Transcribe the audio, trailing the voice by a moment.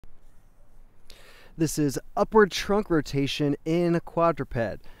This is upward trunk rotation in a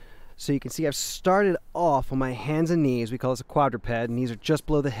quadruped. So you can see I've started off on my hands and knees. We call this a quadruped. Knees are just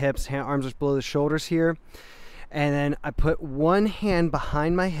below the hips, arms are below the shoulders here. And then I put one hand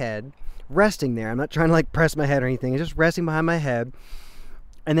behind my head, resting there. I'm not trying to like press my head or anything. It's just resting behind my head.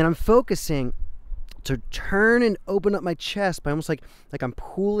 And then I'm focusing to turn and open up my chest by almost like I'm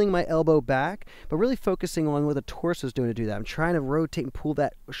pulling my elbow back, but really focusing on what the torso is doing to do that. I'm trying to rotate and pull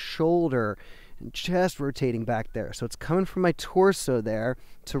that shoulder and chest rotating back there. So it's coming from my torso there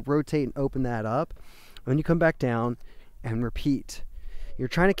to rotate and open that up. And then you come back down and repeat. You're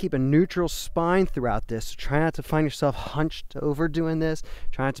trying to keep a neutral spine throughout this. So try not to find yourself hunched over doing this.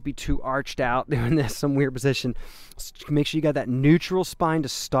 Try not to be too arched out doing this, some weird position. So make sure you got that neutral spine to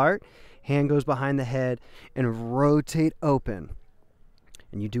start. Hand goes behind the head and rotate open.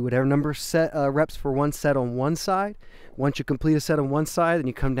 And you do whatever number of reps for one set on one side. Once you complete a set on one side, then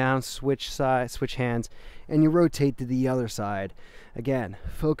you come down, switch hands, and you rotate to the other side. Again,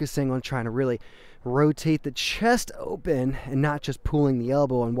 focusing on trying to really rotate the chest open and not just pulling the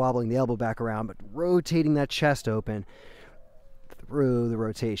elbow and wobbling the elbow back around, but rotating that chest open through the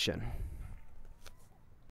rotation.